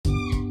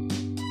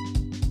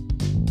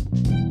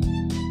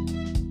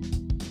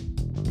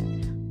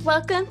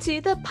Welcome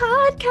to the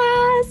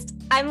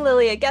podcast. I'm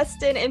Lily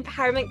Augustin,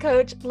 empowerment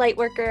coach,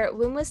 lightworker,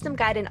 womb wisdom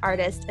guide, and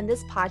artist, and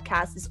this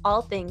podcast is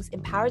all things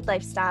empowered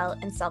lifestyle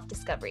and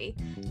self-discovery.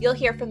 You'll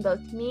hear from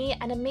both me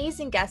and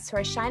amazing guests who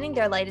are shining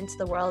their light into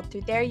the world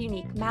through their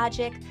unique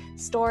magic,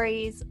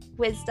 stories,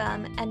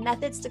 wisdom, and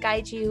methods to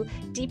guide you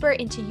deeper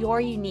into your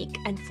unique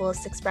and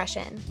fullest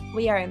expression.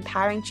 We are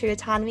empowering true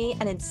autonomy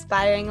and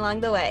inspiring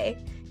along the way.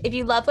 If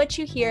you love what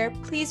you hear,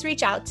 please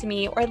reach out to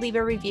me or leave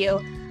a review.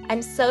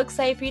 I'm so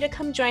excited for you to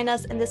come join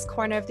us in this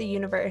corner of the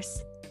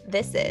universe.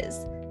 This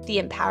is the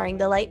Empowering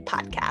the Light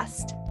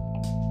podcast.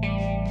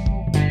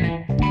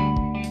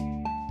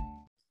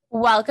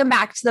 Welcome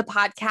back to the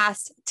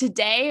podcast.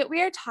 Today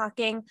we are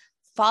talking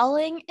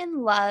falling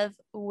in love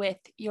with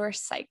your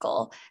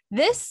cycle.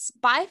 This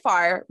by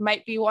far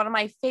might be one of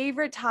my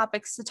favorite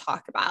topics to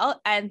talk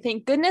about. And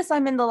thank goodness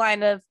I'm in the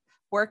line of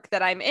work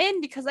that I'm in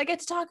because I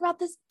get to talk about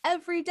this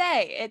every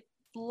day. It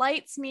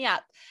lights me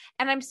up.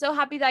 And I'm so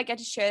happy that I get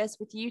to share this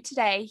with you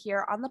today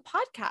here on the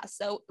podcast.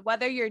 So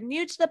whether you're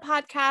new to the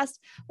podcast,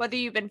 whether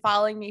you've been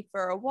following me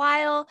for a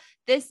while,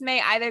 this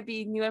may either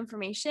be new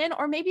information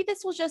or maybe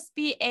this will just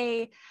be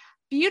a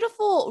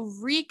beautiful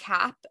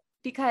recap,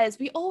 because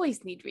we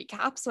always need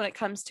recaps when it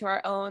comes to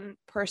our own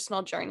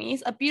personal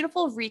journeys, a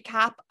beautiful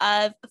recap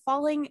of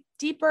falling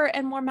deeper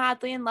and more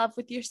madly in love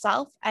with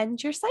yourself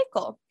and your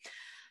cycle.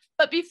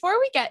 But before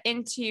we get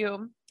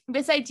into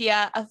this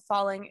idea of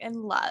falling in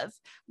love,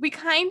 we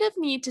kind of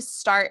need to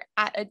start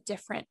at a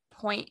different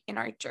point in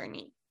our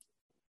journey.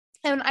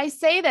 And I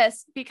say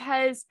this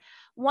because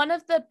one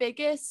of the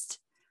biggest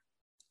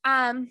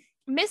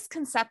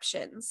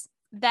misconceptions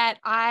that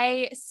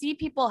I see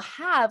people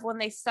have when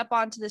they step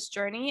onto this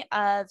journey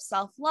of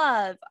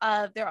self-love,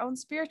 of their own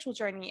spiritual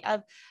journey,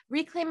 of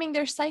reclaiming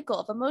their cycle,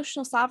 of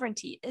emotional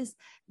sovereignty, is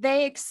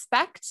they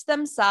expect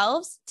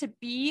themselves to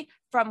be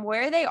from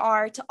where they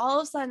are to all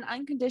of a sudden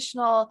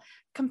unconditional,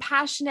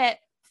 compassionate,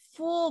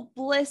 full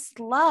bliss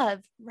love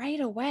right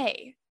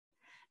away.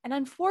 And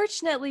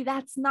unfortunately,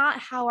 that's not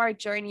how our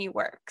journey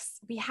works.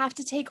 We have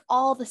to take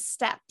all the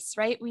steps,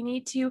 right? We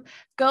need to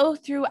go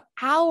through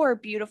our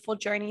beautiful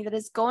journey that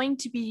is going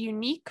to be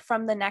unique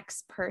from the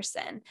next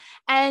person.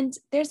 And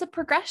there's a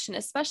progression,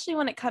 especially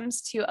when it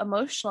comes to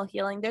emotional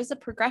healing. There's a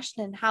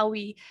progression in how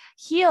we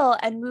heal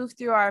and move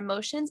through our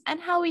emotions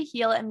and how we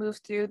heal and move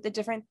through the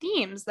different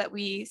themes that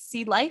we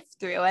see life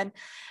through.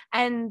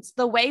 And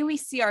the way we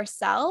see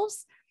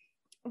ourselves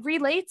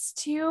relates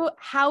to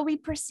how we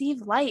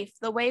perceive life.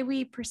 The way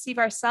we perceive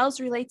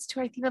ourselves relates to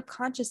our theme of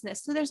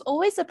consciousness. So there's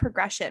always a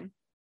progression.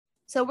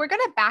 So we're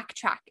going to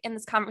backtrack in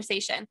this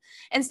conversation.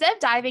 Instead of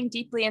diving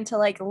deeply into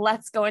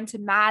let's go into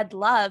mad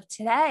love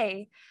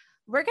today,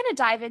 we're going to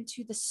dive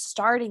into the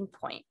starting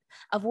point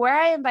of where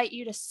I invite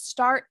you to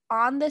start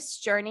on this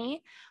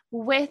journey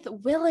with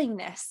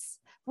willingness,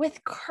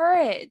 with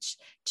courage,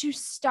 to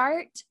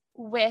start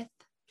with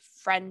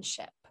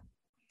friendship.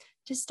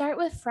 To start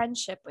with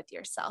friendship with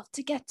yourself,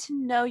 to get to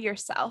know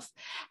yourself.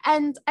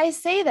 And I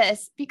say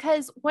this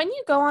because when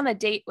you go on a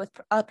date with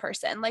a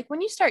person, like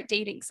when you start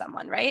dating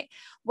someone, right?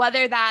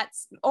 Whether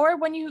that's, or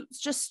when you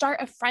just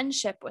start a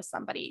friendship with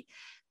somebody,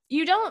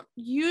 you don't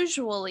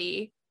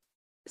usually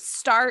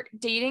start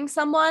dating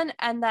someone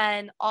and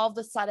then all of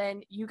a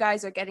sudden you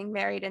guys are getting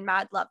married in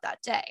mad love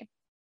that day.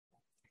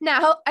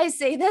 Now, I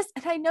say this,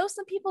 and I know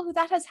some people who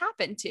that has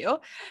happened to,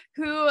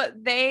 who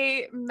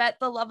they met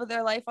the love of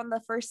their life on the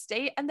first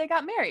date and they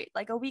got married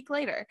like a week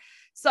later.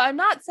 So I'm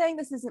not saying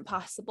this isn't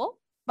possible,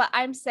 but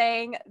I'm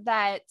saying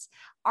that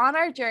on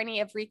our journey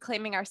of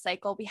reclaiming our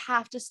cycle, we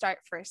have to start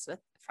first with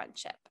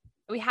friendship.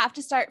 We have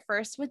to start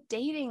first with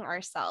dating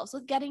ourselves,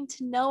 with getting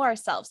to know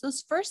ourselves.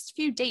 Those first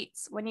few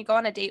dates, when you go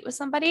on a date with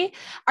somebody,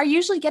 are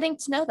usually getting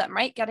to know them,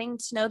 right? Getting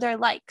to know their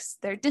likes,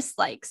 their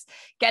dislikes,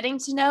 getting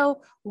to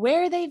know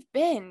where they've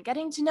been,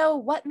 getting to know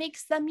what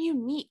makes them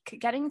unique,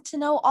 getting to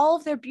know all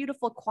of their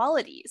beautiful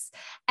qualities.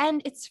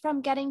 And it's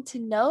from getting to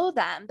know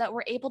them that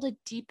we're able to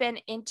deepen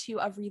into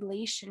a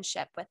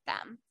relationship with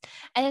them.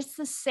 And it's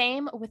the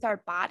same with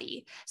our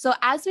body. So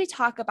as we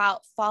talk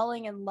about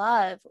falling in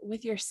love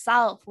with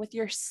yourself, with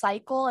your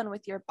cycle, and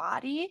with your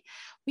body,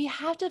 we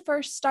have to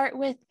first start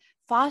with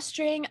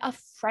fostering a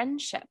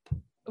friendship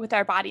with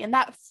our body. And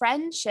that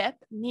friendship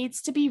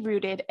needs to be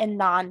rooted in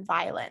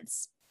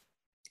nonviolence.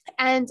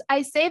 And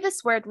I say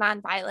this word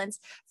nonviolence.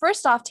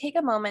 First off, take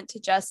a moment to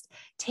just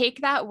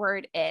take that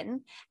word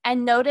in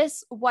and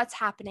notice what's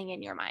happening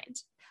in your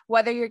mind.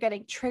 Whether you're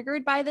getting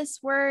triggered by this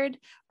word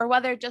or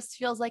whether it just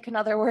feels like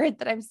another word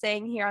that I'm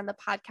saying here on the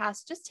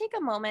podcast, just take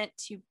a moment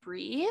to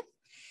breathe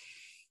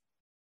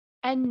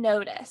and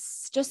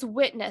notice, just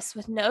witness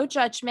with no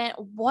judgment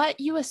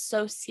what you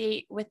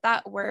associate with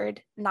that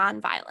word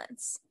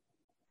nonviolence.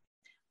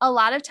 A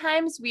lot of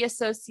times we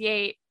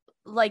associate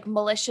like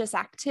malicious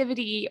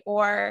activity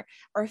or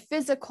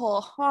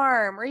physical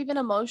harm or even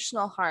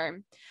emotional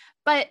harm,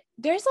 but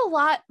there's a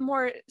lot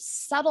more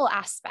subtle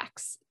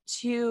aspects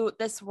to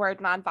this word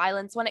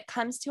nonviolence when it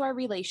comes to our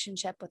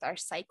relationship with our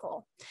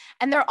cycle.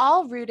 And they're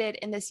all rooted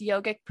in this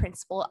yogic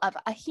principle of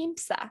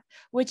ahimsa,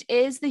 which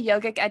is the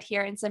yogic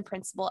adherence and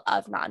principle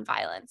of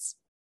nonviolence.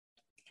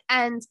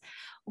 And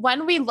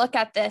when we look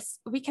at this,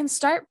 we can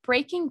start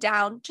breaking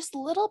down just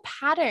little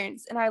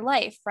patterns in our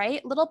life,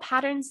 right? Little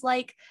patterns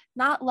like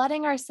not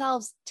letting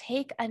ourselves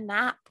take a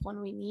nap when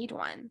we need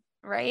one,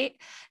 right?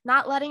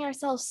 Not letting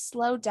ourselves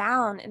slow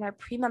down in our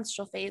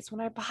premenstrual phase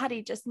when our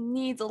body just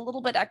needs a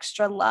little bit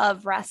extra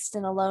love, rest,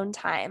 and alone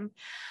time.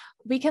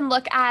 We can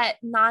look at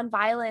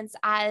nonviolence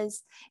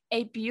as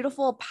a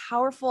beautiful,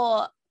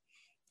 powerful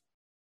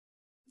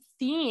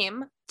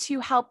theme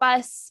to help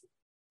us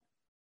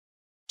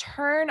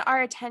turn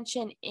our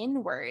attention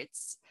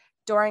inwards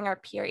during our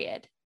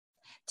period,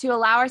 to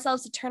allow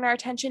ourselves to turn our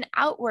attention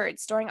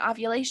outwards during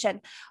ovulation.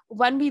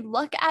 When we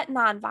look at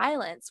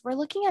nonviolence, we're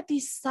looking at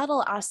these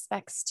subtle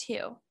aspects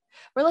too.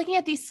 We're looking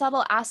at these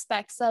subtle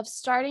aspects of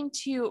starting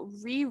to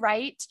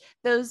rewrite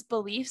those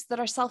beliefs that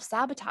are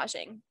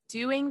self-sabotaging,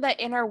 doing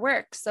the inner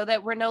work so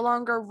that we're no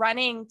longer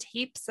running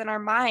tapes in our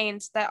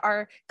minds that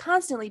are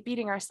constantly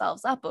beating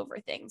ourselves up over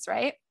things,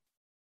 right?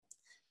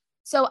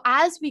 So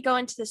as we go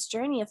into this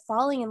journey of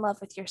falling in love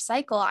with your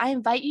cycle, I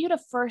invite you to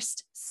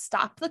first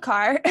stop the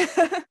car,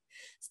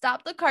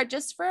 stop the car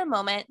just for a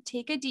moment,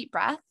 take a deep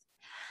breath,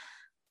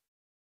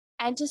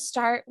 and to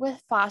start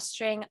with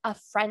fostering a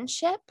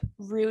friendship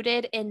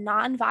rooted in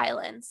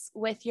nonviolence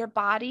with your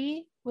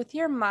body, with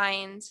your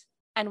mind,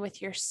 and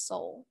with your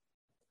soul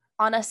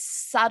on a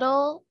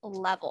subtle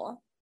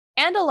level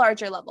and a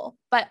larger level,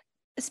 but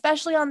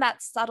especially on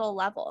that subtle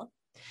level.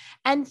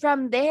 And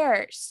from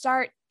there,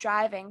 start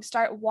driving,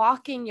 start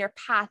walking your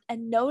path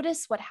and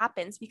notice what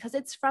happens, because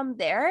it's from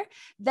there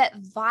that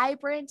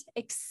vibrant,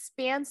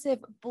 expansive,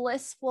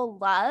 blissful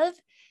love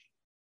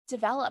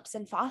develops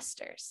and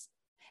fosters.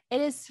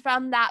 It is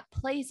from that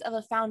place of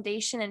a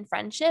foundation in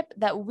friendship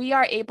that we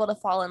are able to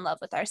fall in love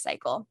with our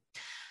cycle.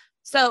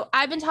 So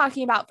I've been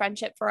talking about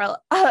friendship for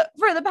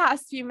the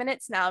past few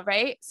minutes now,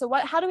 right? So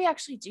how do we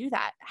actually do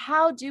that?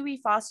 How do we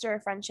foster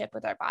a friendship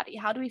with our body?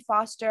 How do we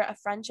foster a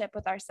friendship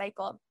with our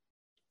cycle?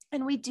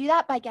 And we do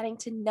that by getting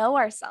to know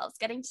ourselves,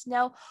 getting to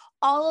know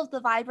all of the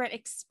vibrant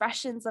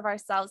expressions of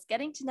ourselves,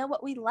 getting to know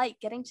what we like,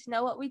 getting to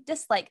know what we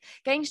dislike,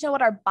 getting to know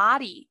what our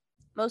body,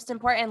 most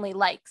importantly,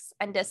 likes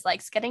and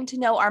dislikes, getting to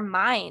know our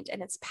mind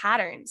and its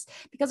patterns,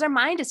 because our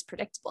mind is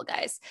predictable,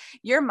 guys.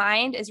 Your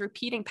mind is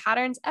repeating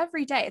patterns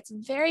every day. It's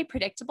very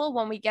predictable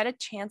when we get a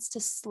chance to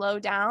slow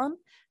down,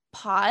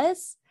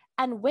 pause,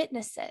 and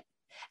witness it,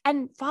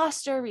 and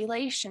foster a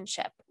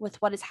relationship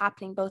with what is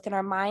happening both in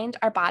our mind,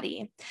 our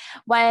body.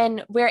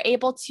 When we're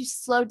able to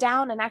slow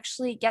down and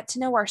actually get to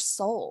know our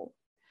soul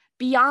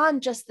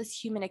beyond just this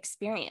human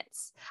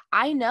experience.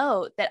 I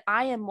know that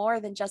I am more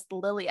than just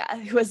Lilia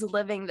who is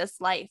living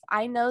this life.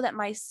 I know that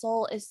my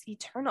soul is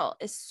eternal,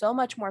 is so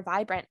much more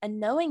vibrant. And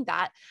knowing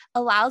that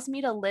allows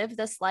me to live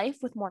this life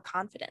with more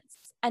confidence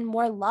and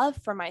more love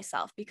for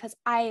myself, because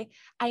I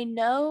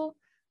know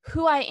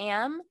who I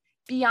am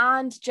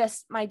beyond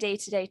just my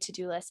day-to-day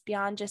to-do list,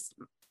 beyond just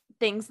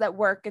things that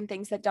work and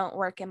things that don't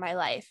work in my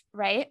life,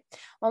 right?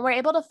 When we're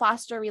able to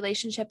foster a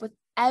relationship with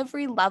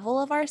every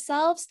level of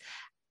ourselves,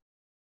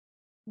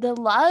 the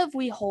love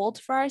we hold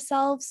for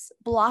ourselves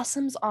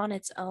blossoms on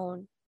its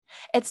own.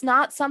 It's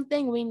not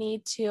something we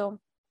need to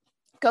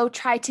go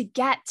try to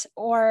get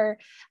or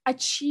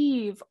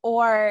achieve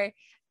or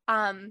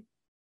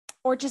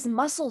just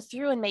muscle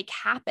through and make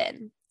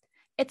happen.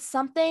 It's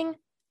something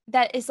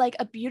that is like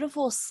a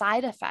beautiful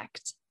side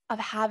effect of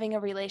having a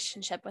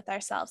relationship with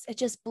ourselves. It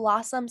just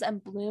blossoms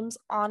and blooms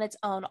on its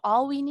own.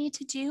 All we need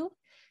to do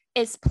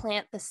is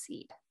plant the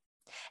seed.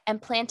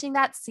 And planting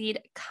that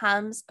seed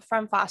comes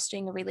from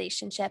fostering a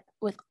relationship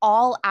with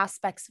all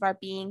aspects of our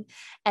being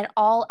and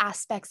all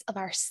aspects of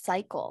our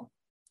cycle.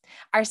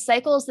 Our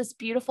cycle is this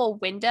beautiful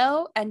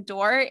window and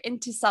door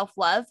into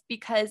self-love,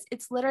 because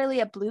it's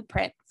literally a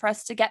blueprint for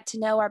us to get to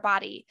know our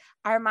body,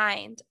 our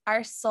mind,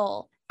 our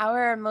soul,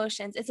 our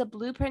emotions. It's a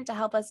blueprint to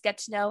help us get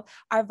to know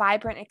our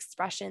vibrant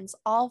expressions,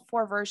 all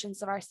 4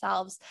 versions of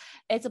ourselves.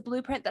 It's a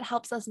blueprint that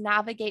helps us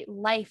navigate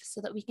life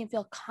so that we can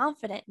feel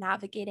confident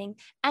navigating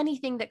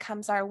anything that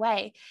comes our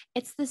way.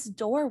 It's this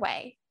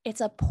doorway.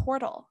 It's a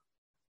portal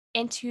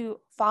into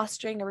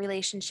fostering a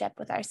relationship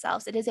with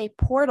ourselves. It is a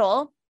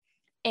portal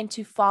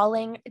into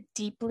falling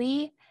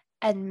deeply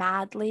and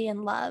madly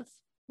in love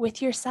with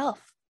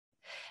yourself.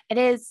 It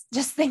is,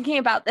 just thinking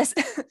about this,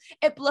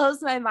 it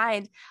blows my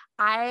mind.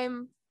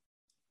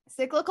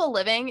 Cyclical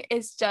living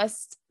is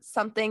just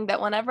something that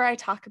whenever I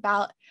talk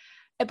about,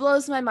 it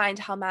blows my mind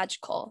how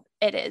magical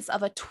it is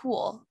of a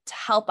tool to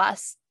help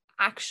us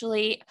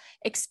actually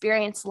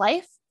experience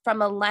life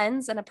from a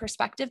lens and a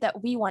perspective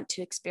that we want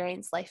to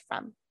experience life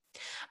from.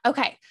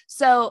 Okay,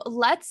 so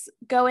let's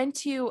go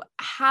into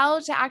how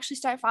to actually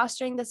start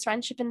fostering this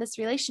friendship and this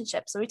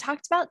relationship. So we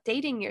talked about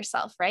dating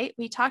yourself, right?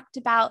 We talked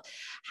about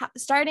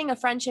starting a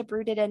friendship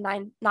rooted in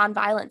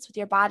nonviolence with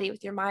your body,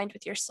 with your mind,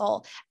 with your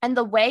soul. And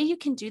the way you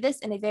can do this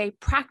in a very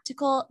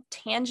practical,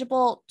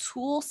 tangible,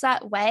 tool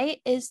set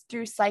way is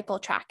through cycle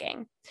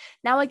tracking.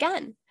 Now,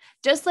 again,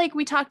 just like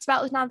we talked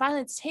about with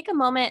nonviolence, take a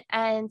moment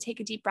and take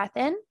a deep breath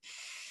in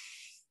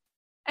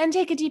and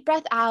take a deep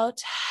breath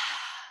out.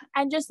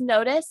 And just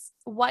notice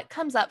what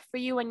comes up for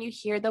you when you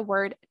hear the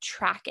word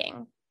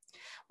tracking,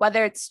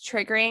 whether it's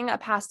triggering a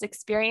past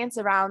experience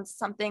around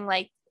something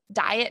like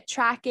diet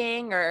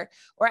tracking or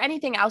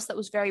anything else that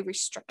was very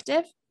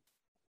restrictive,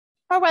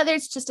 or whether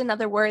it's just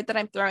another word that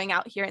I'm throwing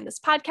out here in this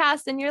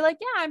podcast and you're like,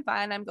 yeah, I'm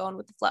fine, I'm going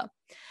with the flow.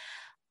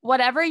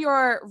 Whatever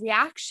your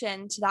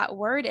reaction to that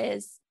word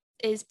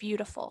is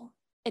beautiful.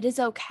 It is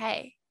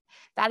okay.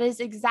 That is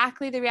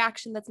exactly the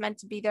reaction that's meant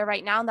to be there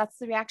right now. And that's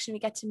the reaction we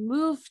get to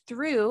move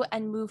through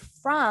and move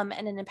from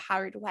in an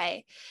empowered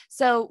way.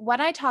 So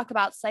when I talk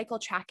about cycle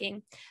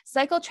tracking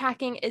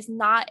is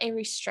not a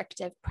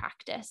restrictive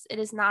practice. It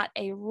is not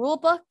a rule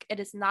book. It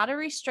is not a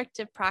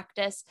restrictive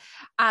practice.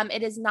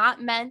 It is not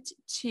meant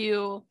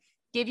to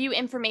give you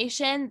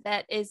information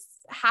that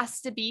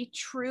has to be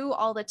true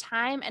all the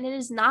time. And it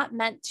is not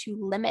meant to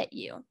limit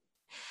you.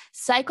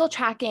 Cycle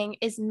tracking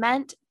is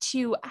meant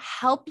to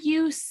help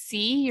you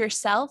see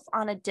yourself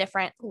on a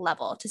different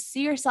level, to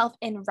see yourself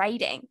in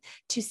writing,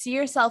 to see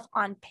yourself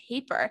on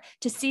paper,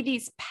 to see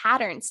these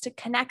patterns, to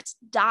connect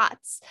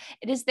dots.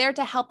 It is there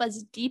to help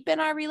us deepen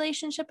our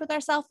relationship with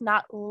ourselves,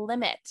 not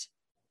limit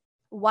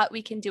what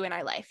we can do in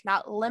our life,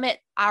 not limit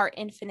our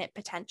infinite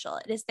potential.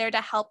 It is there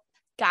to help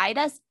guide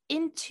us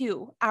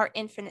into our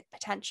infinite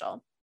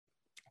potential.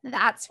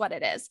 That's what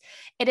it is.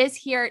 It is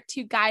here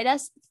to guide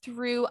us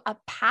through a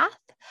path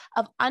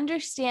of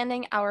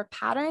understanding our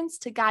patterns,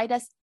 to guide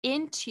us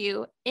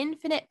into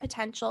infinite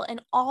potential in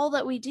all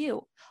that we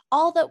do,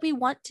 all that we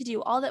want to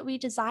do, all that we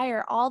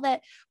desire, all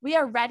that we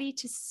are ready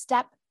to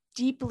step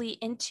deeply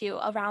into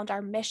around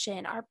our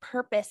mission, our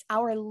purpose,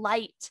 our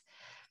light.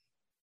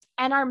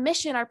 And our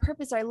mission, our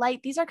purpose, our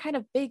light, these are kind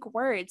of big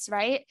words,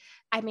 right?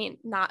 I mean,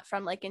 not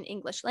from like an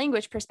English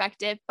language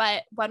perspective,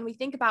 but when we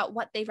think about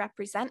what they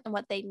represent and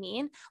what they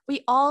mean,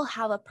 we all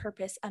have a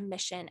purpose, a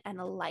mission,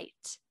 and a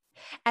light.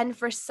 And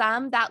for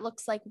some, that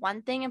looks like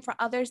one thing, and for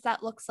others,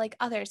 that looks like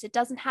others. It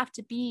doesn't have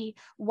to be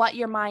what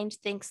your mind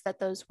thinks that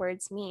those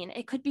words mean.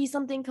 It could be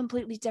something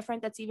completely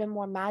different that's even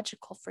more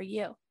magical for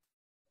you.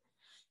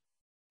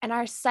 And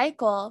our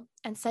cycle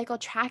and cycle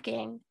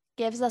tracking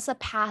gives us a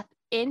path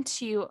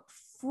into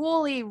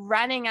fully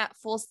running at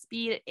full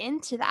speed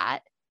into that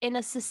in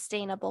a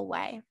sustainable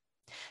way.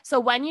 So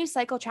when you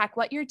cycle track,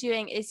 what you're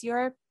doing is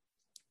you're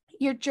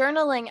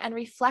journaling and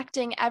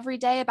reflecting every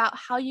day about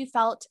how you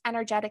felt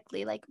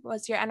energetically. Like,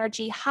 was your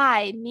energy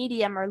high,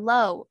 medium, or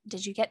low?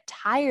 Did you get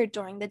tired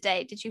during the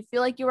day? Did you feel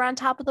like you were on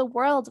top of the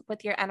world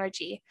with your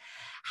energy?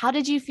 How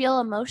did you feel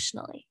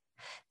emotionally?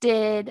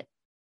 Did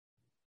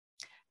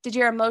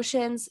your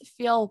emotions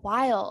feel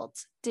wild?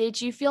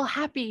 Did you feel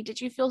happy? Did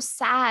you feel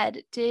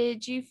sad?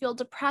 Did you feel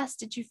depressed?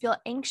 Did you feel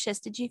anxious?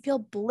 Did you feel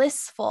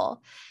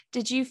blissful?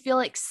 Did you feel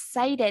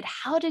excited?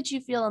 How did you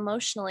feel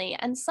emotionally?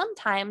 And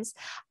sometimes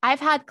I've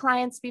had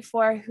clients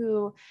before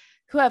who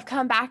have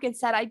come back and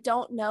said, I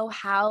don't know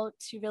how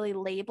to really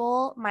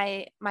label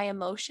my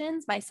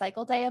emotions, my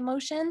cycle day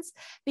emotions,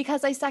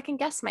 because I second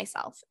guess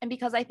myself. And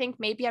because I think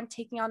maybe I'm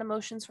taking on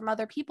emotions from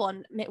other people.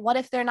 And what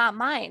if they're not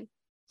mine?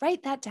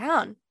 Write that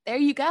down. There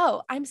you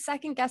go. I'm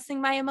second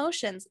guessing my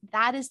emotions.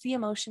 That is the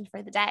emotion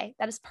for the day.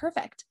 That is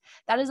perfect.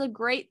 That is a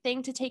great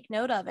thing to take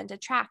note of and to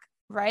track.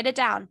 Write it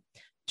down.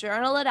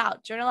 Journal it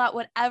out. Journal out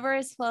whatever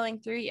is flowing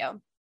through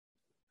you.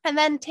 And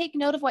then take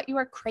note of what you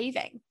are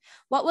craving.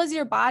 What was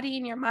your body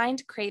and your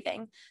mind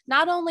craving?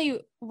 Not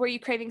only were you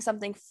craving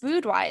something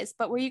food-wise,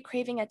 but were you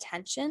craving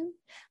attention?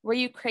 Were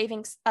you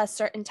craving a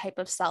certain type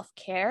of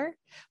self-care?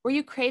 Were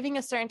you craving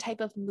a certain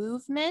type of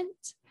movement?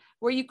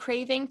 Were you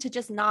craving to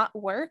just not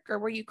work, or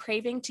were you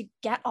craving to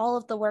get all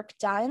of the work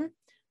done?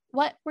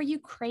 What were you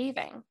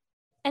craving?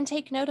 And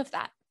take note of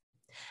that.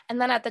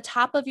 And then at the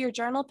top of your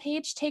journal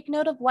page, take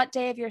note of what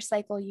day of your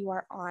cycle you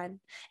are on.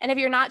 And if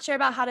you're not sure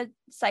about how to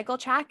cycle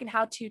track and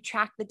how to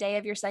track the day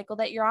of your cycle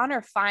that you're on,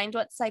 or find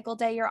what cycle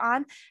day you're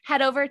on,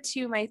 head over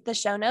to the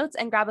show notes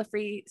and grab a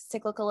free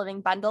Cyclical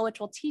Living bundle, which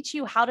will teach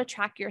you how to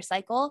track your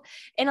cycle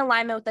in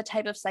alignment with the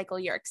type of cycle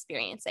you're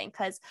experiencing.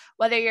 Because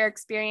whether you're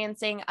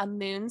experiencing a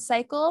moon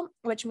cycle,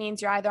 which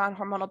means you're either on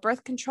hormonal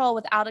birth control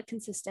without a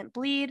consistent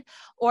bleed,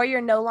 or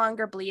you're no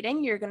longer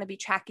bleeding, you're going to be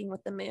tracking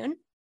with the moon.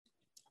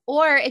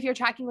 Or if you're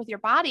tracking with your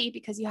body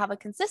because you have a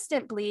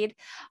consistent bleed,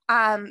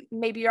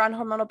 maybe you're on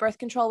hormonal birth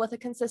control with a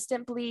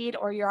consistent bleed,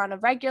 or you're on a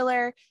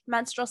regular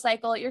menstrual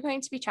cycle, you're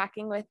going to be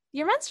tracking with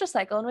your menstrual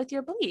cycle and with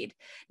your bleed.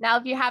 Now,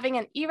 if you're having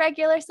an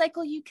irregular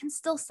cycle, you can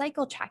still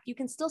cycle track. You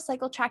can still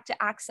cycle track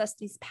to access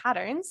these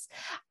patterns.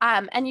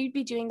 And you'd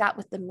be doing that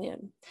with the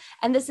moon.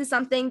 And this is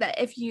something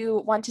that if you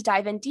want to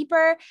dive in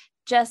deeper,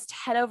 just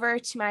head over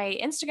to my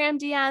Instagram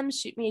DM,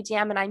 shoot me a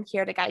DM, and I'm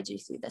here to guide you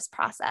through this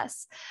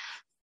process.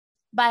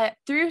 But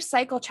through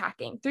cycle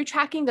tracking, through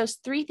tracking those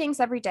 3 things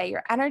every day,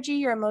 your energy,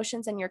 your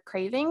emotions, and your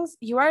cravings,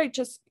 you are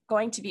just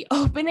going to be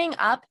opening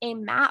up a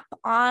map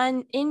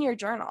in your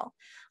journal,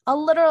 a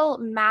literal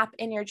map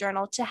in your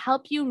journal to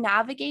help you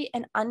navigate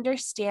and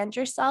understand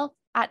yourself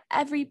at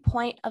every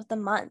point of the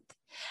month.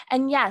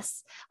 And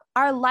yes,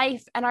 our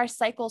life and our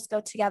cycles go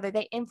together.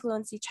 They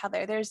influence each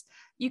other.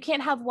 You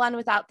can't have one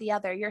without the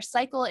other. Your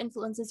cycle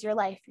influences your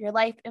life. Your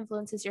life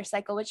influences your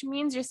cycle, which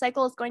means your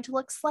cycle is going to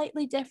look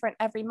slightly different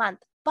every month.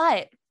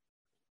 But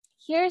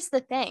here's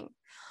the thing.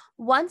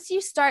 Once you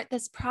start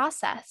this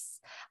process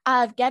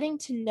of getting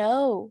to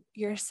know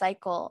your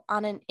cycle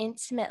on an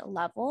intimate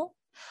level,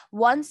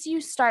 once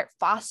you start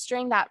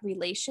fostering that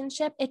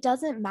relationship, it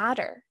doesn't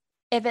matter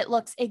if it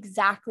looks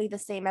exactly the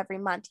same every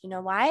month. You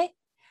know why?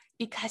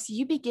 Because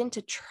you begin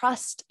to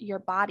trust your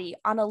body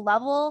on a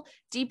level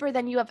deeper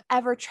than you have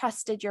ever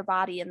trusted your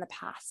body in the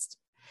past.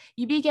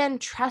 You begin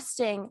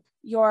trusting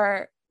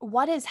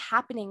what is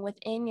happening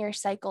within your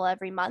cycle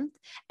every month,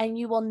 and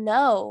you will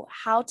know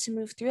how to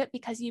move through it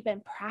because you've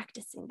been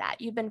practicing that.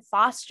 You've been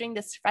fostering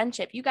this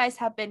friendship. You guys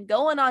have been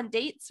going on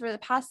dates for the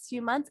past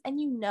few months, and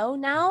you know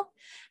now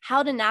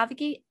how to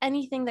navigate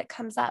anything that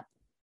comes up.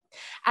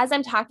 As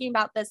I'm talking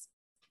about this,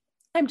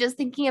 I'm just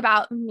thinking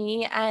about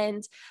me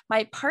and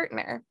my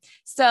partner.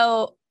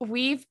 So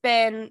we've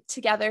been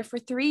together for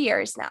 3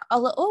 years now.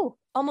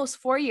 Almost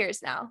 4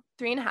 years now,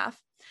 3.5.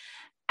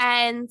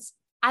 And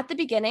at the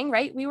beginning,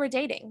 right, we were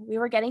dating. We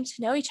were getting to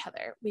know each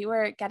other. We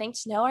were getting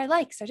to know our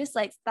likes, our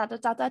dislikes,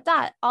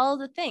 all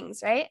the things,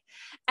 right?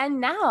 And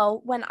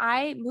now when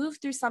I move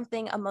through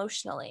something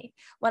emotionally,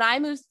 when I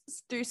move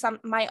through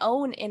my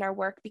own inner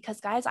work, because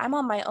guys, I'm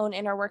on my own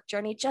inner work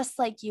journey, just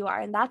like you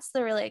are. And that's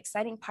the really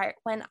exciting part.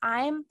 When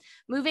I'm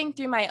moving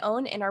through my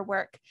own inner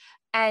work,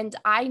 and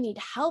I need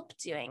help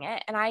doing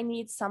it, and I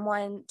need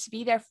someone to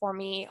be there for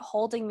me,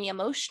 holding me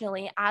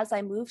emotionally as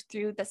I move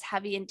through this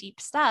heavy and deep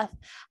stuff,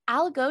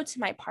 I'll go to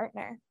my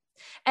partner.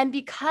 And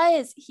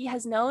because he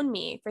has known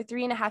me for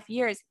 3.5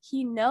 years,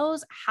 he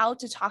knows how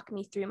to talk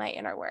me through my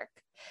inner work.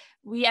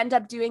 We end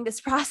up doing this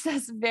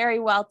process very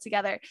well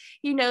together.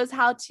 He knows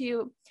how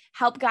to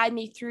help guide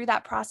me through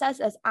that process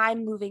as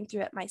I'm moving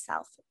through it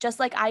myself, just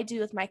like I do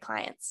with my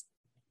clients.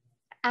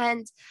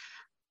 And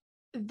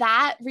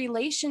that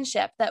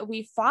relationship that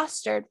we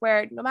fostered,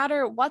 where no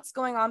matter what's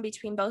going on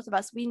between both of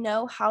us, we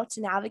know how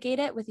to navigate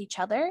it with each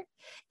other,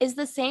 is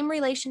the same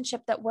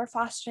relationship that we're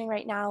fostering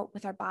right now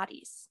with our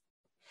bodies.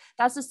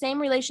 That's the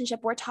same relationship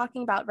we're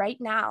talking about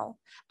right now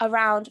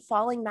around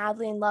falling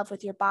madly in love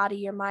with your body,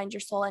 your mind, your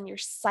soul, and your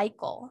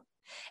cycle.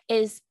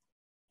 Is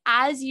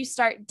as you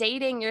start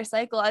dating your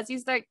cycle, as you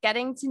start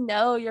getting to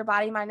know your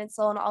body, mind, and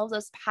soul, and all of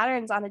those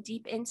patterns on a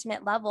deep,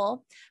 intimate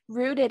level,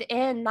 rooted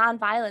in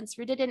nonviolence,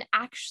 rooted in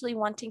actually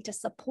wanting to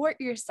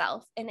support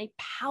yourself in a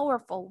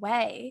powerful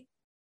way,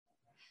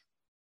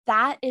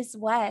 that is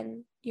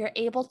when you're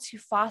able to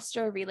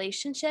foster a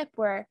relationship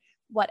where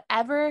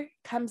whatever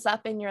comes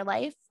up in your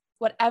life,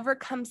 whatever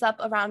comes up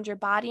around your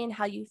body and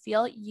how you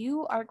feel,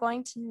 you are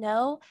going to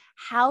know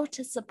how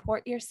to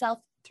support yourself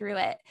through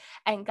it.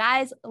 And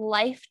guys,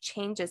 life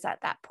changes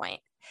at that point,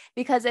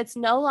 because it's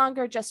no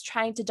longer just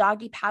trying to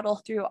doggy paddle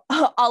through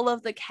all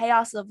of the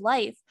chaos of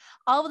life.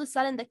 All of a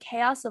sudden, the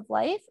chaos of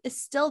life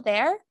is still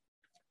there,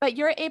 but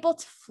you're able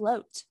to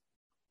float.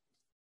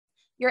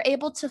 You're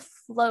able to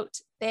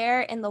float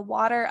there in the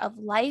water of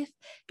life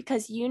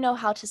because you know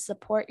how to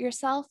support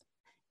yourself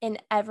in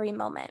every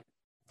moment.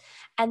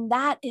 And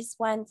that is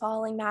when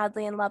falling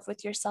madly in love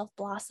with yourself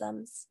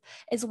blossoms,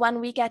 is when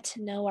we get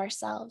to know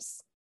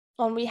ourselves,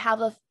 when we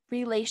have a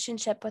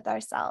relationship with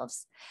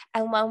ourselves,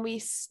 and when we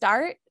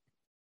start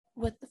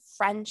with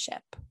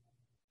friendship,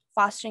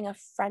 fostering a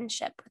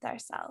friendship with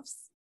ourselves.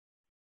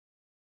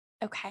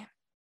 Okay,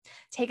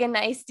 take a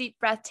nice deep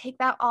breath, take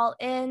that all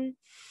in.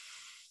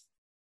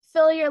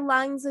 Fill your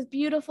lungs with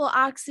beautiful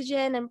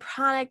oxygen and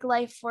pranic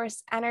life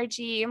force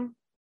energy.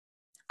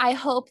 I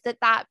hope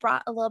that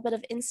brought a little bit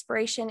of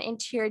inspiration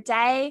into your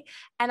day.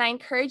 And I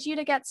encourage you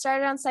to get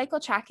started on cycle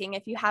tracking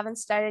if you haven't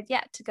started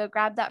yet, to go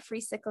grab that free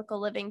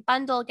Cyclical Living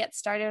bundle, get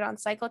started on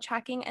cycle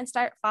tracking, and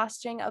start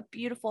fostering a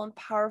beautiful and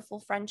powerful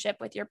friendship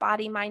with your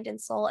body, mind,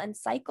 and soul and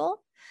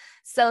cycle,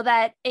 so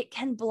that it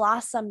can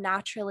blossom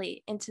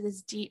naturally into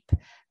this deep,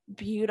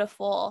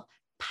 beautiful,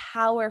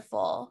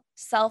 powerful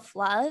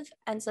self-love,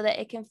 and so that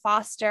it can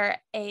foster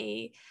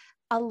a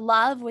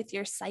love with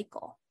your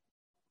cycle.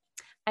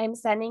 I'm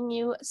sending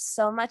you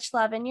so much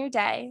love in your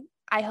day.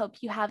 I hope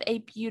you have a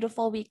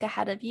beautiful week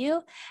ahead of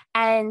you.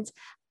 And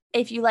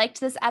if you liked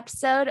this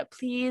episode,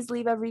 please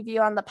leave a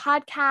review on the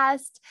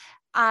podcast.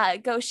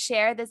 Go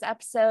share this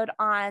episode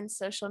on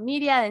social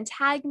media and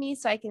tag me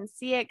so I can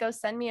see it. Go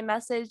send me a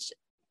message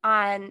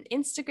on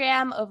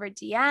Instagram over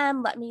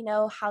DM. Let me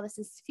know how this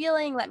is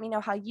feeling. Let me know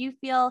how you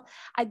feel.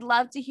 I'd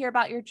love to hear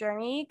about your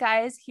journey.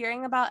 Guys,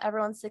 hearing about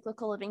everyone's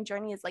cyclical living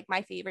journey is like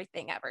my favorite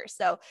thing ever.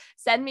 So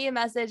send me a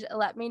message.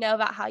 Let me know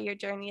about how your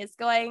journey is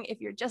going.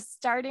 If you're just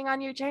starting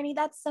on your journey,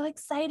 that's so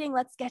exciting.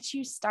 Let's get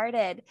you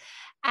started.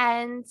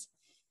 And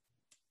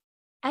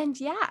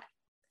yeah.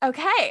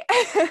 Okay.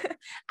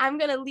 I'm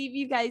going to leave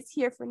you guys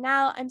here for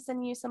now. I'm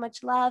sending you so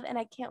much love, and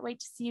I can't wait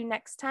to see you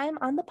next time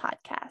on the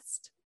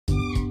podcast.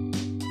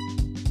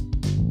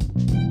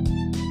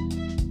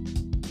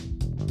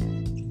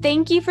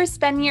 Thank you for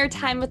spending your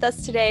time with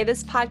us today.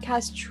 This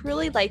podcast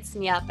truly lights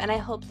me up, and I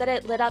hope that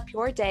it lit up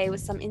your day with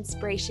some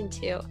inspiration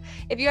too.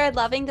 If you are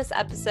loving this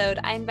episode,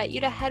 I invite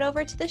you to head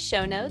over to the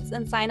show notes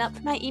and sign up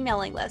for my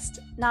emailing list.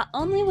 Not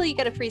only will you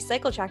get a free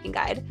cycle tracking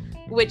guide,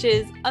 which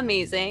is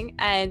amazing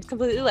and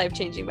completely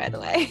life-changing, by the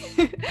way,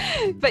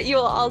 but you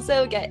will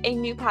also get a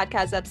new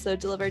podcast episode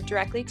delivered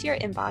directly to your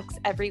inbox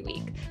every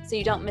week, so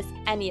you don't miss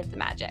any of the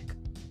magic.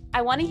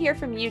 I want to hear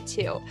from you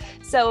too.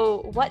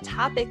 So what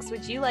topics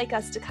would you like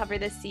us to cover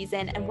this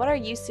season, and what are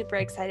you super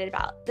excited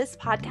about? This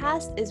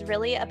podcast is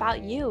really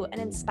about you and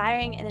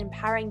inspiring and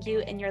empowering you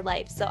in your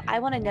life. So I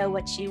want to know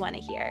what you want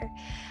to hear.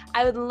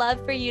 I would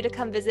love for you to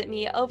come visit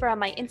me over on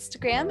my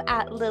Instagram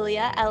at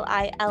Lilia,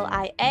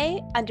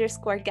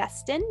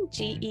 Lilia_Gueston,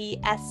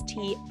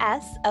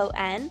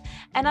 GESTSON,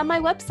 and on my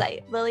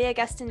website,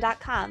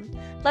 liliagueston.com.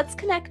 Let's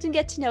connect and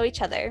get to know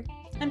each other.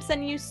 I'm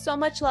sending you so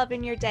much love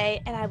in your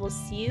day, and I will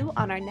see you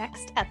on our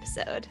next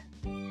episode.